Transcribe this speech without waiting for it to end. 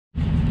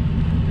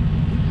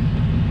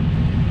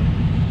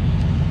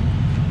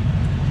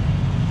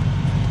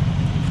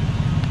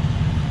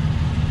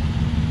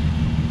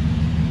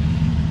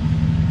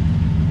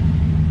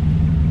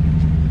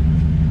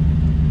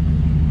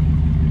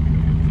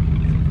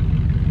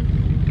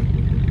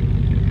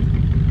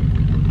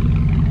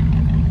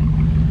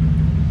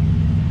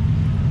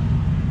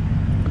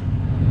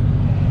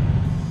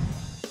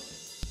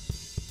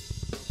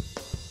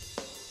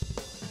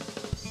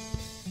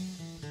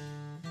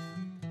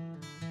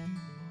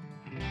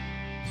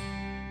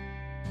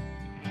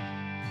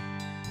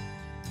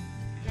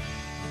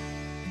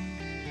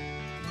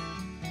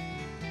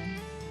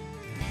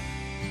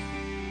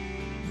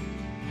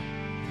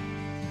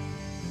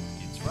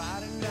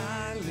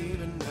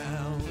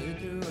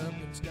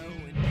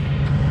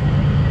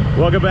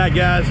Welcome back,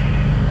 guys.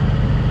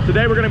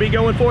 Today we're going to be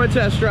going for a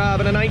test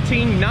drive in a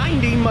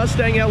 1990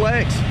 Mustang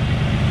LX.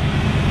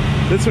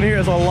 This one here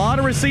has a lot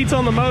of receipts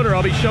on the motor.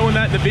 I'll be showing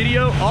that in the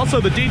video. Also,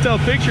 the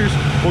detailed pictures,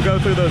 we'll go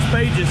through those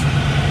pages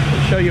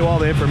and show you all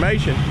the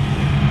information.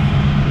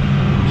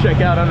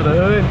 Check out under the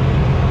hood.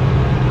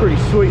 Pretty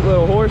sweet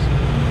little horse.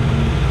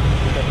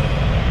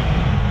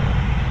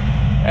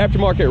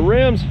 Aftermarket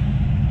rims.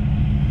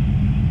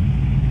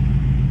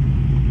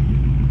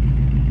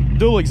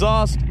 Dual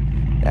exhaust.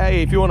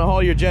 Hey, if you want to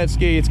haul your jet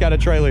ski, it's got a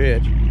trailer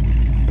hitch. If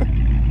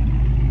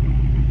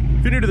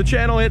you're new to the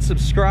channel, hit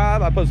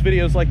subscribe. I post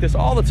videos like this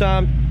all the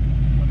time.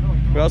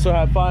 We also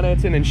have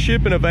financing and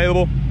shipping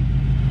available.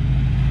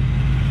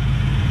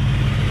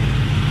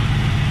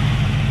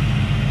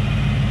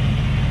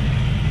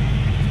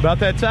 It's about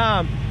that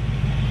time.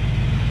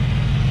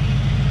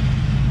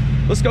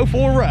 Let's go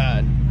for a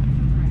ride.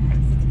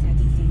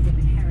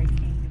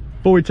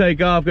 Before we take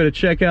off, go to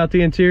check out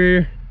the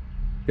interior.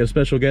 Got a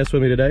special guest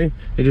with me today.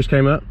 He just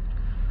came up.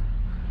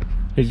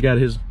 He's got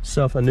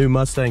himself a new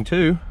Mustang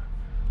too.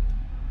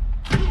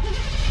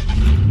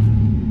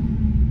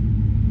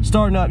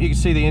 Starting up, you can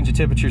see the engine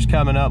temperature's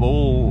coming up.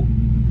 Oh,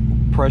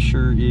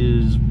 pressure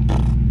is,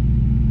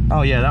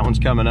 oh yeah, that one's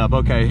coming up.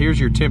 Okay, here's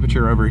your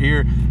temperature over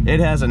here.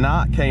 It has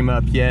not came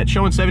up yet.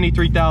 Showing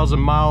 73,000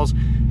 miles,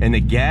 and the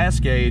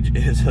gas gauge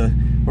is,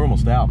 we're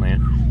almost out,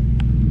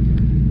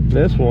 man.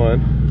 This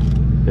one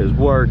is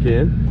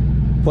working.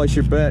 Place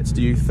your bets.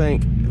 Do you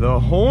think the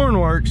horn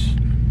works?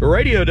 The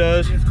radio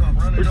does.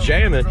 We're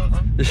jamming.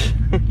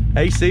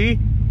 AC.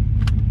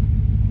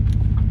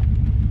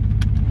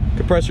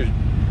 Compressor's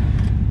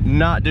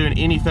not doing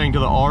anything to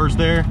the R's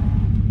there.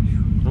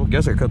 I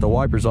guess I cut the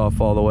wipers off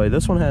all the way.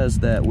 This one has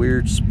that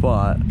weird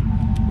spot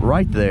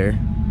right there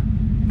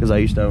because I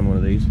used to own one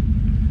of these.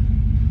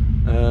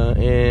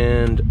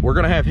 And we're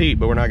gonna have heat,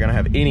 but we're not gonna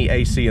have any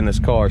AC in this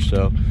car,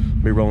 so I'll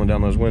be rolling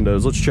down those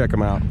windows. Let's check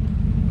them out.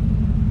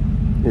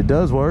 It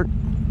does work,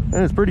 and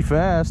it's pretty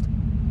fast.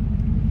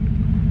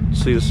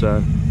 See the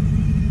side.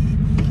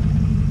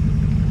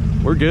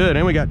 We're good,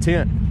 and we got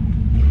tint.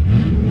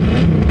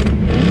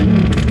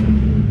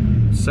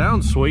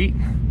 Sounds sweet.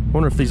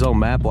 Wonder if these old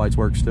map lights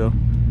work still.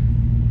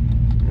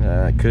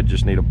 I could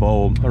just need a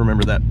bulb. I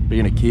remember that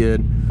being a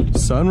kid.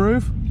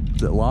 Sunroof,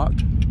 is it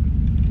locked?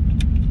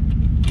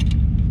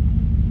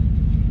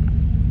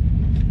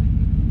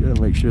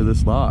 Gotta make sure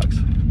this locks.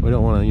 We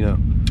don't want to, you know,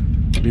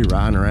 be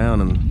riding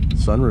around and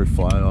sunroof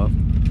fly off.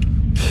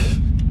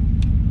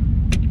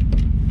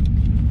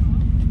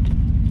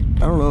 I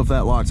don't know if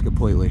that locks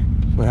completely.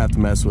 I'm gonna have to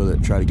mess with it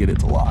and try to get it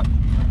to lock.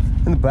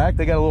 In the back,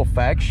 they got a little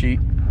fact sheet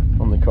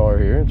on the car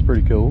here. It's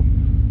pretty cool.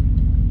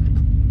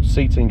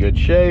 Seats in good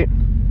shape.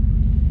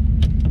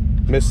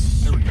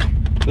 This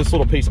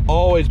little piece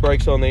always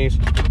breaks on these.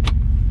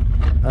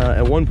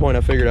 At one point,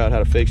 I figured out how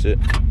to fix it.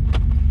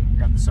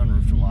 Got the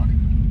sunroof to lock.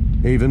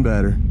 Even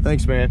better.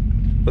 Thanks,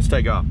 man. Let's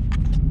take off.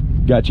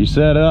 Got you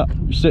set up.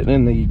 You're sitting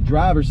in the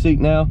driver's seat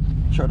now.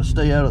 Try to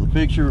stay out of the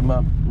picture with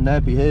my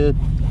nappy head.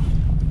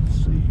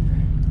 Let's see here.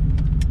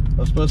 I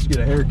was supposed to get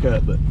a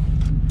haircut, but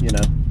you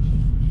know.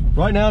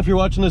 Right now, if you're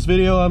watching this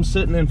video, I'm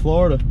sitting in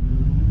Florida.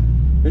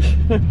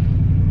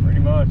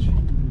 Pretty much.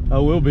 I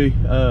will be.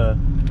 I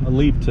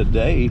leave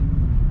today.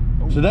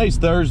 Today's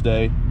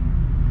Thursday,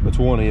 the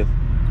 20th,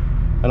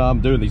 and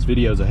I'm doing these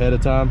videos ahead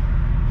of time.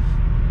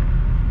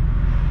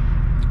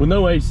 With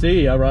no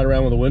AC, I ride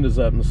around with the windows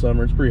up in the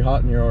summer. It's pretty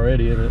hot in here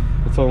already, isn't it?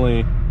 It's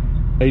only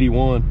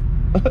 81.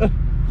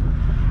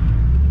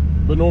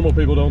 But normal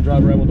people don't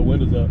drive around with the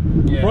windows up.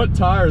 Yeah. Front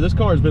tire, this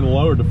car has been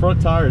lowered. The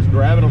front tire is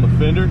grabbing on the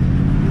fender.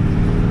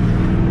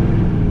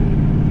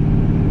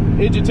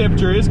 Engine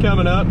temperature is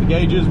coming up. The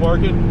gauge is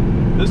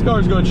working. This car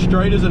is going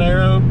straight as an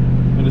arrow.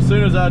 And as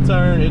soon as I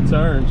turn, it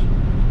turns.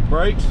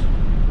 Brakes.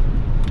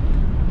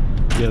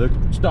 Yeah, they're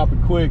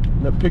stopping quick.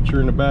 That picture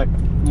in the back,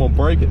 I'm gonna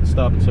break it and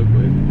stop it so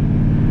quick.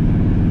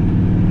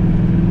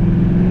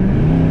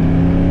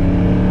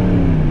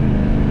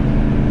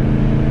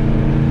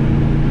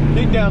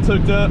 Kickdown's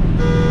hooked up.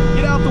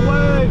 Get out the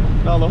way!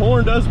 Now the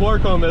horn does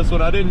work on this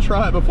one. I didn't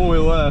try it before we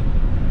left.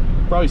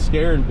 Probably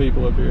scaring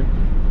people up here.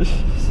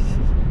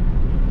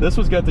 This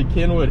one's got the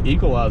Kenwood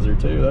equalizer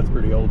too. That's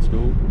pretty old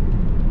school.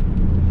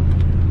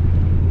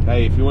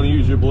 Hey, if you want to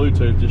use your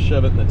Bluetooth, just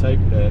shove it in the tape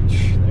deck.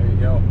 There you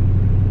go.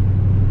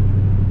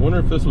 Wonder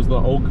if this was the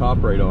old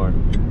cop radar.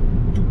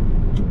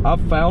 I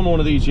found one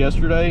of these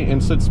yesterday,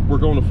 and since we're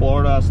going to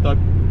Florida, I stuck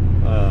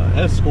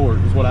Escort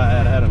is what I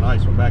had. I had a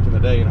nice one back in the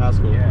day in high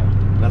school. Yeah.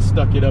 And I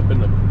stuck it up in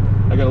the,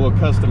 I got a little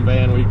custom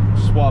van we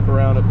swap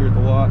around up here at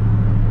the lot.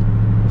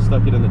 I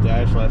stuck it in the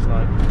dash last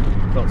night.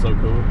 Felt so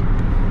cool.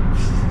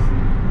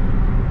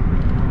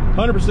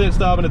 100%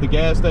 stopping at the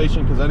gas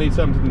station because I need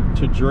something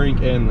to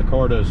drink, and the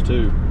car does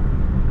too.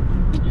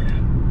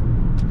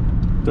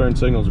 Turn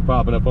signals are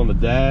popping up on the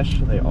dash.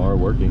 They are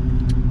working.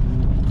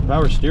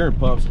 Power steering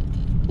pump's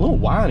a little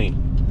whiny.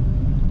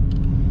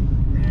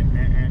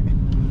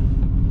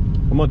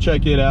 I'm gonna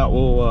check it out.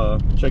 We'll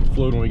check the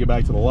fluid when we get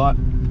back to the lot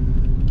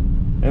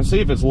and see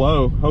if it's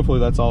low. Hopefully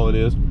that's all it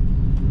is.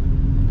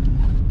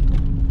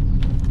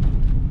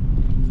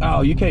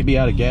 Oh, you can't be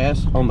out of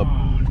gas on the...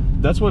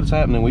 That's what's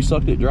happening. We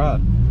sucked it dry.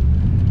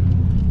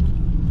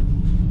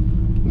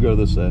 We'll go to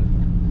this side.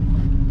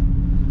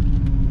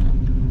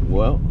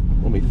 Well,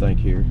 let me think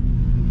here.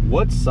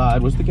 What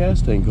side was the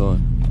gas tank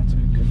on? That's a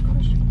good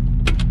question.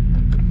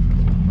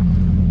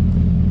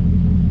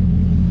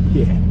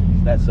 Yeah,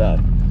 that side.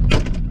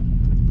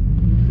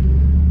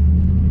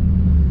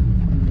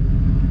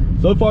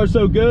 So far,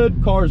 so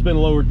good. Car's been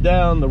lowered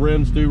down. The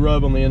rims do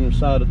rub on the inner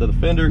side of the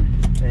fender.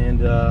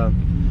 And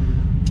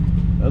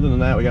other than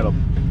that, we got a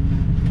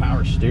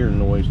power steering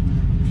noise.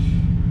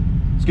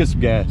 Let's get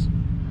some gas.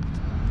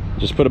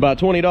 Just put about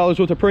 $20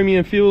 worth of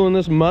premium fuel in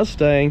this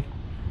Mustang.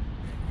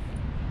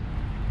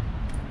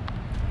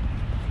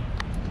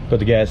 Put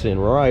the gas in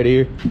right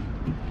here.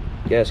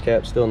 Gas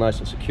cap's still nice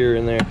and secure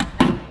in there.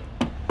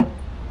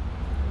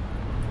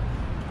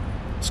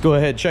 Let's go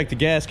ahead and check the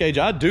gas gauge.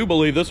 I do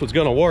believe this one's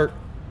gonna work.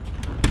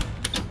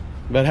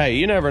 But hey,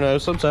 you never know.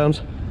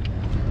 Sometimes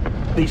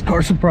these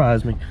cars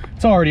surprise me.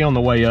 It's already on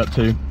the way up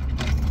too.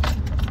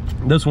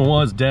 This one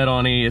was dead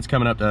on E. It's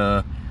coming up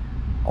to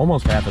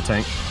almost half a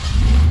tank.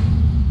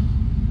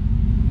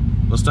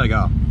 Let's take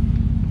off.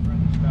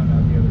 Found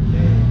out the other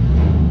day.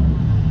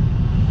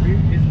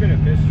 It's been a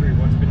mystery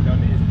what's been done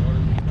to his motor.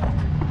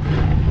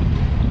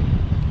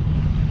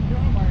 You know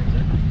how my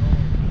injector's going?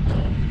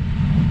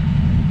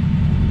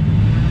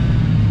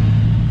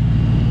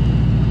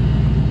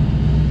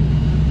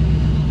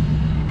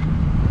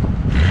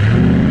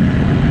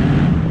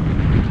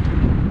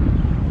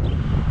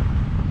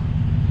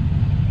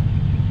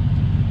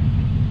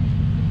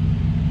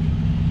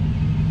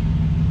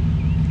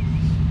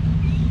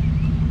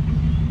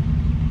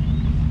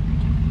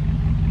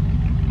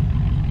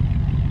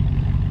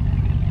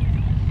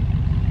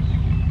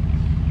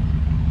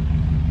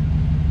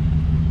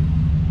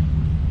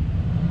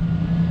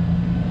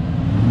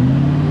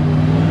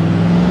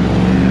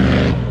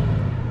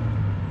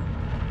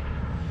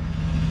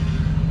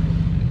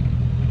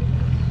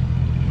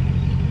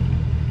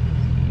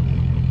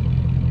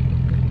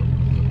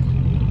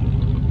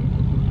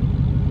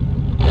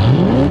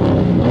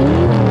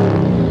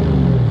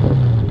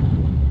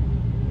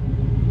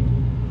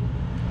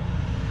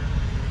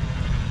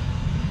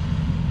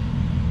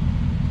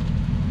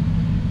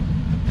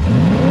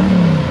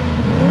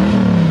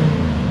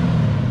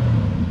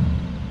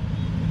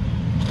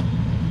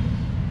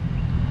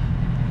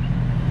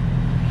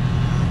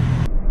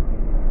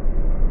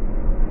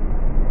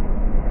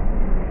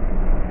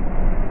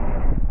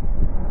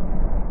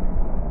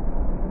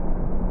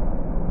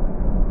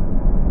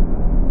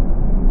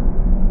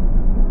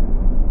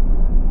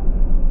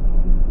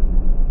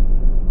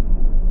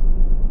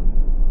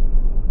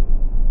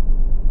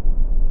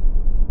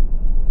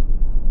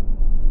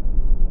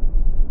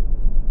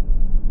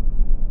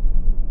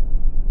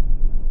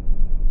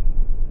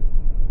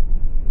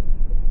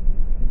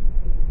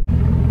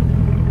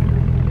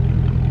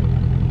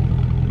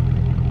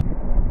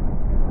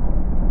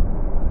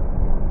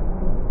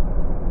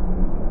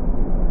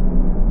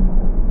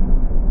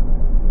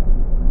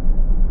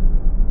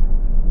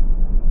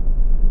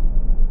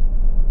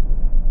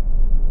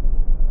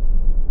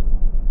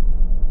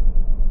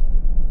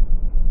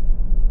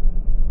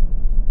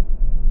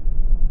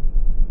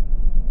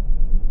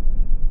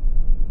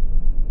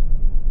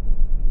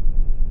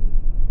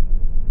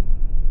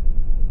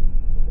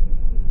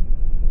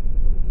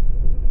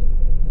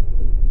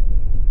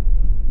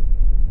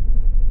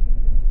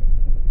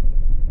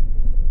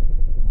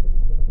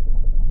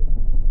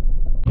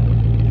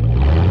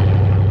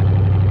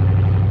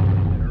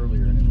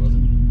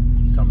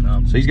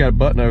 So he's got a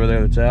button over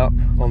there that's out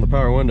on the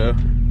power window,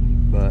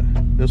 but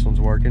this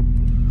one's working.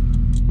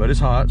 But it's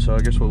hot, so I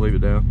guess we'll leave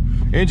it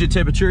down. Engine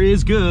temperature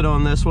is good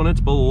on this one. It's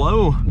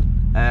below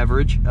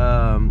average.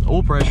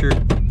 Oil pressure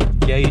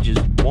gauge is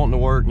wanting to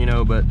work, you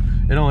know, but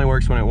it only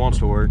works when it wants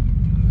to work.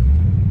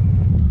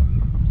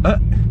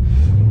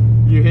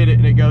 You hit it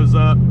and it goes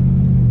up.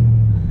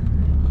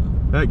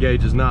 That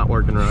gauge is not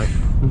working right.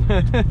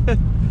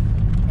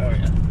 Oh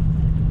yeah.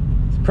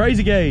 It's a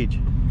crazy gauge.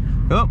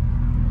 Oh,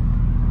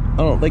 I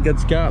don't think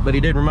that's Scott, but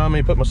he did remind me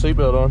to put my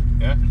seatbelt on.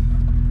 Yeah.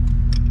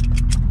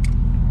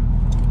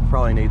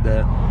 Probably need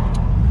that.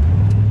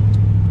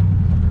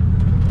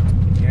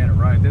 Can't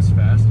ride this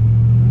fast.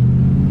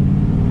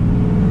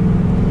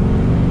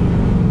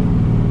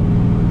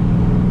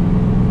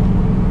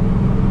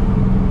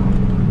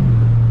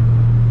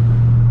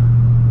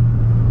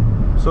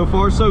 So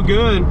far, so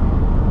good.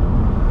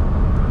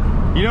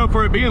 You know,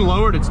 for it being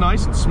lowered, it's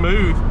nice and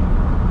smooth.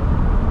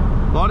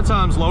 A lot of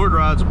times, lowered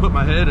rides will put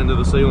my head into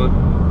the ceiling.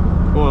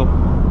 Well,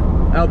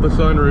 out the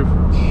sunroof,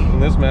 in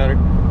this matter. I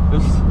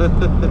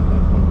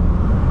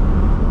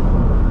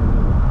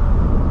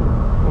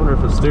wonder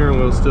if the steering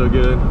wheel's still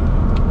good.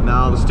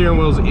 No, the steering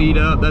wheel's eat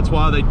up. That's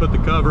why they put the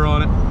cover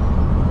on it.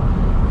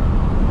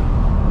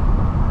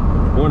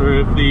 I wonder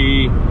if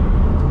the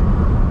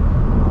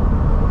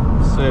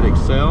set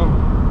Excel.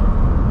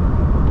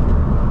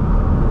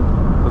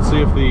 Let's see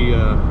if the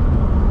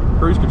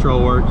cruise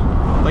control works.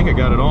 I think I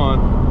got it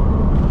on.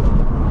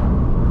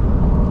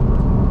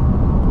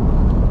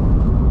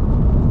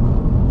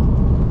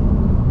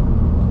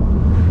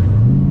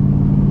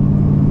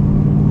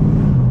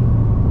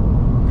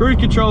 Cruise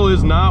control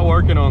is not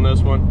working on this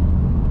one.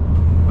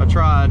 I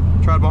tried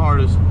my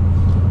hardest.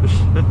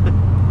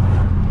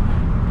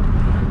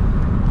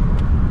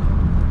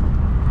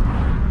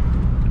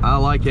 I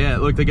like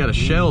that. Look, they got a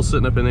shell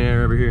sitting up in the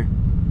air over here.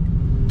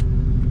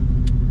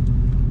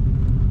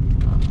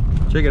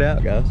 Check it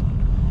out, guys.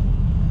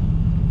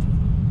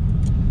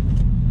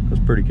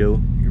 That's pretty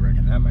cool. You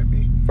reckon that might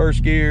be?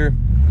 First gear.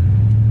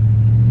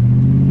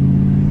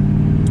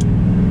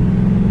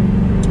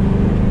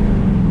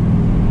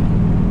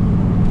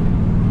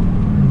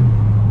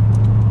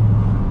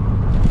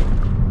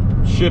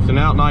 Shifting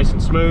out nice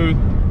and smooth.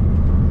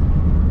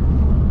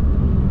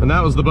 And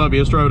that was the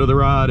bumpiest road of the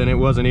ride, and it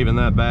wasn't even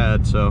that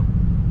bad, so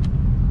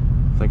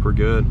I think we're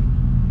good.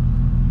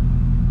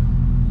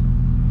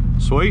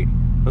 Sweet.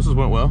 This has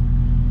went well.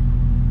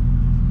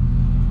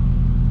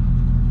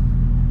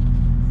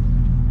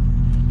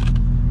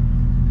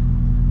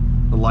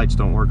 The lights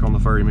don't work on the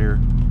furry mirror.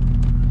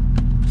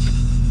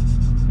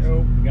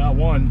 Nope, got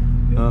one.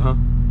 Uh-huh.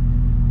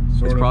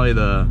 It's probably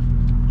the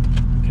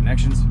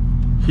connections.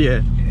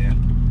 Yeah. Yeah.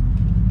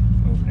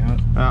 Oh, now it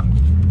Ah,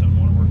 doesn't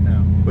want to work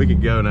now. we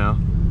can go now.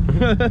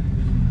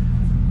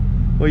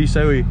 What do you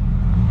say we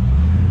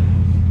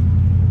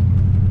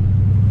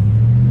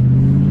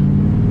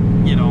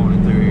get on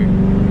it through here?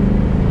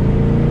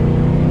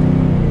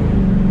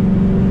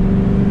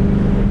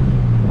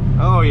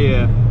 Oh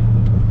yeah.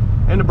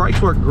 And the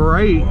brakes work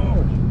great.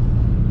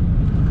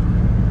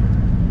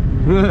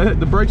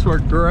 The brakes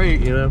work great,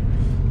 you know.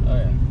 Oh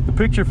yeah. The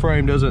picture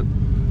frame doesn't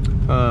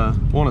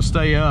want to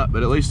stay up,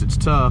 but at least it's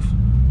tough.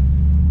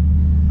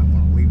 I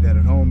want to leave that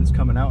at home. It's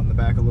coming out in the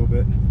back a little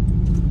bit.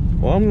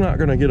 Well, I'm not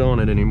gonna get on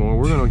it anymore.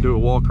 We're gonna do a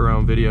walk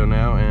around video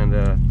now, and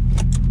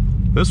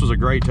this was a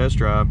great test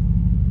drive.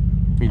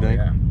 What do you think?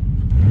 Yeah.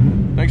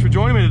 Thanks for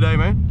joining me today,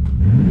 man.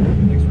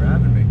 Thanks for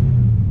having me.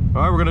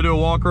 All right, we're gonna do a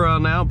walk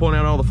around now, point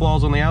out all the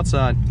flaws on the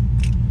outside.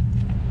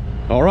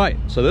 All right,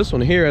 so this one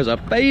here has a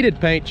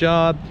faded paint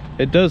job.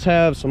 It does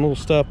have some little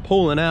stuff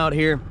pulling out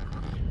here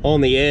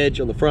on the edge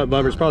on the front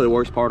bumper. It's probably the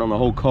worst part on the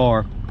whole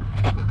car.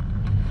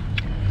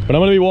 But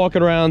I'm gonna be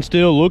walking around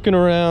still, looking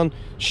around,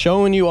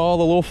 showing you all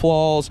the little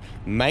flaws,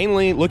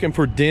 mainly looking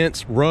for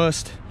dents,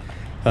 rust,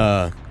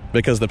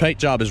 because the paint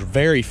job is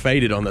very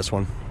faded on this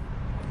one.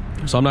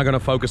 So I'm not gonna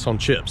focus on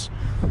chips.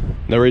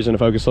 No reason to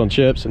focus on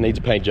chips, it needs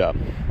a paint job.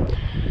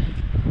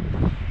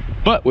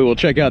 But we will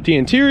check out the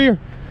interior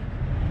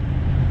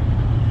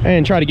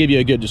and try to give you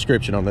a good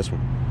description on this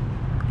one.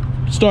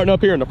 Starting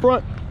up here in the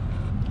front,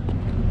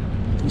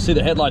 you see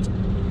the headlights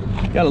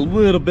got a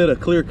little bit of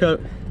clear coat,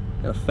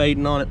 got a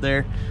fading on it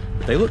there,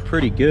 but they look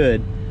pretty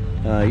good.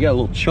 You got a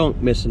little chunk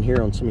missing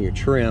here on some of your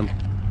trim.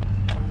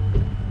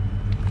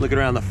 Looking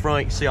around the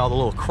front, you see all the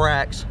little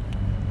cracks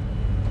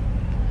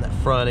in that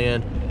front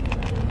end.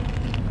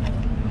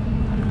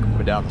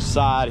 Coming down the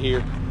side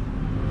here,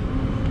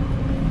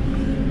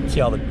 see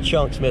all the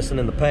chunks missing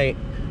in the paint.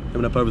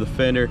 Coming up over the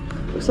fender,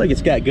 looks like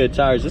it's got good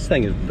tires. This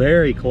thing is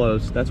very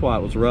close, that's why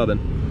it was rubbing.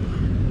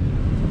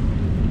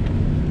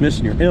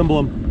 Missing your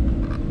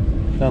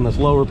emblem down this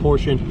lower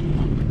portion.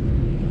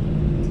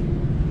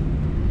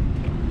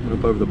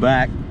 Up over the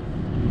back.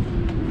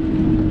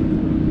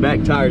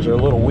 Back tires are a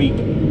little weak.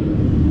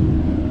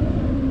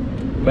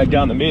 Back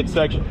down the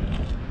midsection.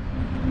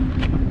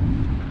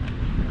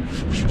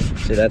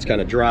 See, that's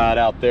kind of dried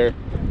out there.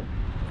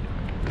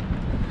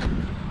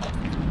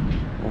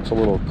 Some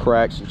little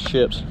cracks and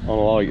chips on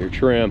all your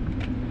trim.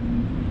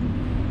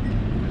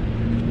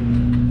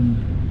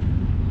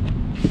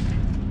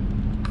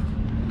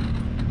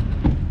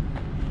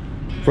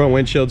 Front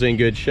windshield's in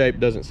good shape,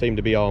 doesn't seem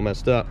to be all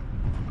messed up.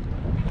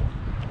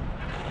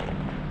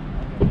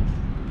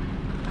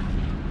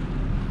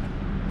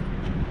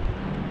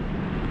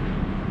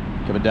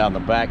 Coming down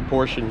the back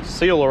portion,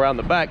 seal around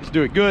the back is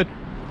doing good.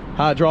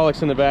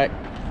 Hydraulics in the back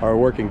are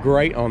working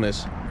great on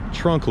this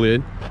trunk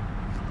lid.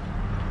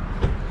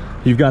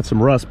 You've got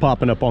some rust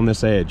popping up on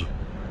this edge.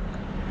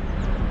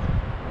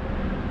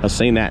 I've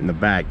seen that in the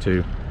back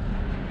too.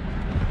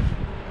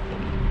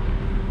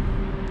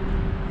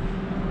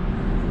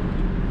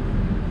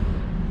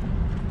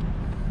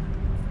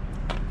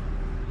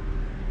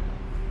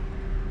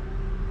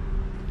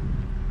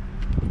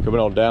 Coming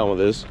on down with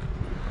this.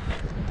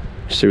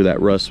 See where that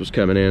rust was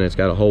coming in. It's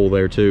got a hole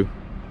there too.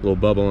 A little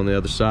bubble on the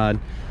other side.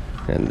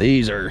 And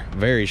these are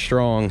very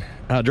strong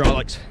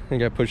hydraulics. I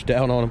think I pushed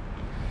down on them.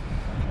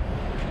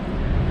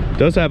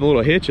 Does have a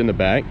little hitch in the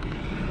back.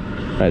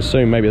 I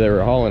assume maybe they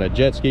were hauling a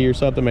jet ski or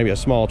something, maybe a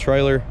small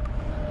trailer.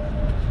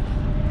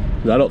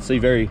 I don't see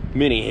very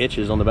many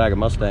hitches on the back of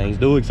Mustangs.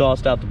 Dual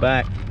exhaust out the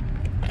back.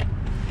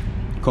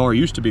 Car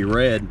used to be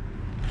red.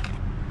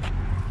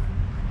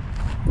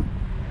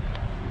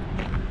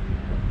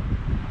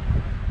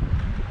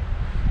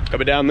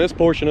 Coming down this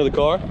portion of the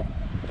car.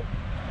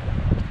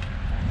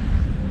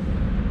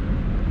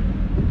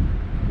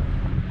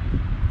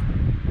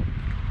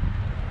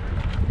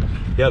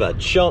 Got a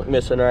chunk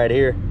missing right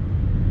here.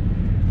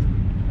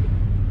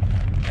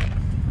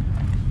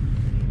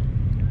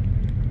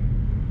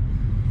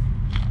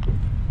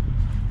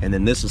 And And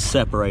then this is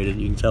separated.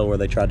 You can tell where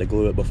they tried to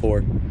glue it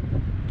before.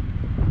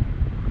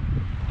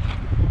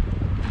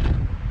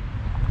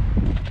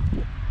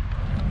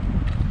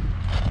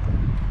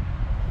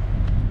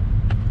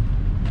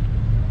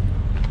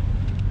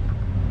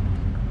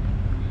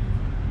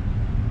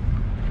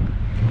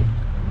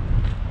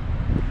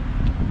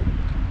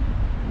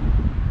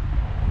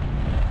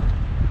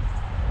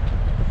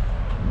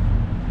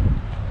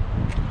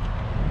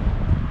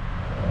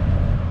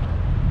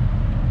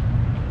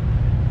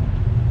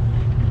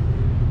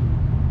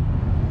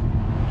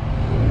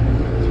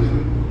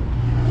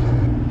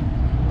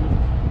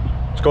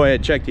 Let's go ahead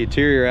and check the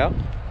interior out.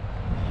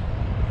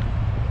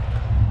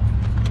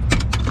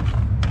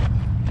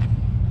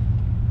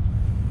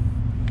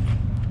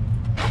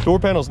 Door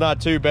panel's not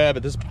too bad,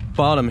 but this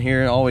bottom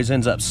here always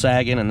ends up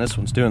sagging, and this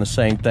one's doing the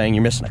same thing.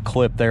 You're missing a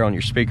clip there on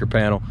your speaker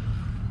panel.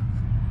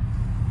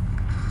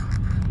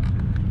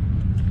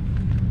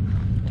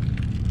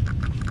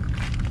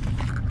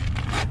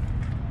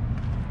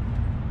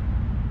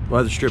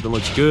 Weather stripping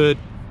looks good.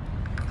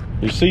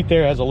 Your seat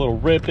there has a little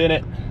rip in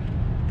it.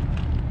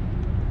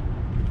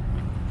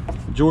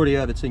 Majority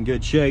of it's in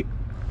good shape.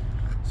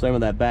 Same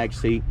with that back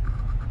seat.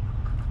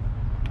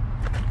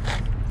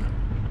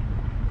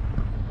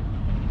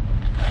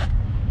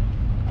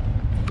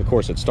 Of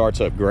course, it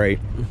starts up great.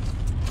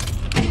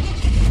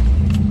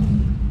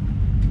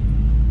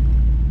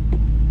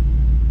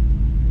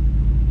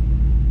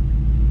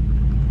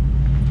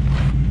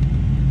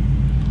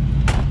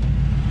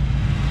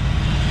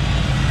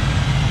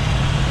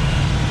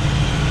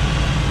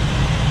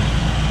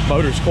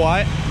 Motor's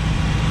quiet,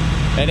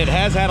 and it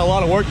has had a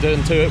lot of work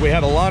done to it. We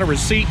have a lot of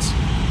receipts.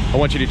 I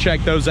want you to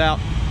check those out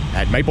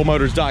at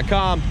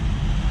maplemotors.com.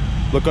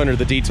 Look under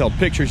the detailed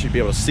pictures, you'll be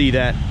able to see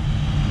that.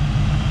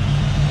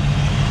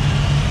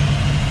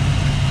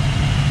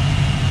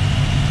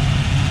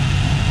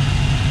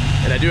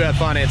 And I do have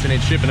financing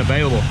and shipping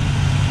available.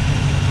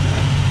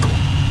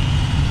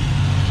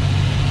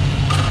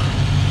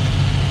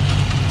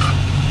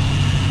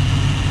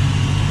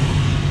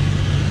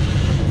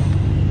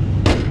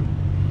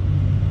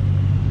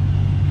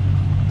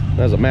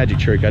 That was a magic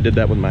trick. I did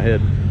that with my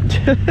head.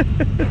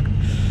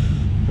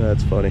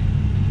 That's funny.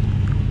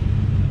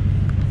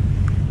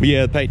 But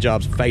yeah, the paint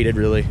job's faded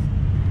really.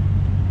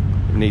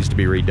 It needs to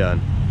be redone.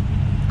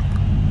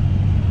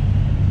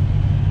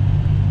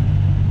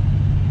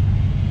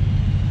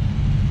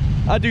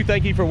 I do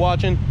thank you for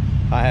watching.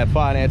 I have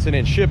financing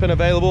and shipping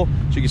available.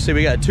 As you can see,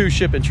 we got 2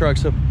 shipping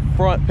trucks up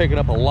front picking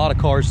up a lot of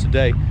cars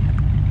today.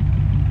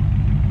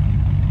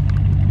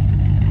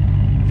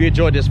 If you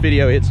enjoyed this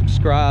video, hit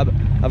subscribe.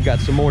 I've got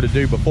some more to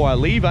do before I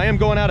leave. I am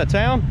going out of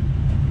town,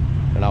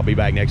 and I'll be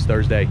back next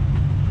Thursday.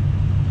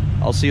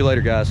 I'll see you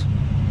later, guys.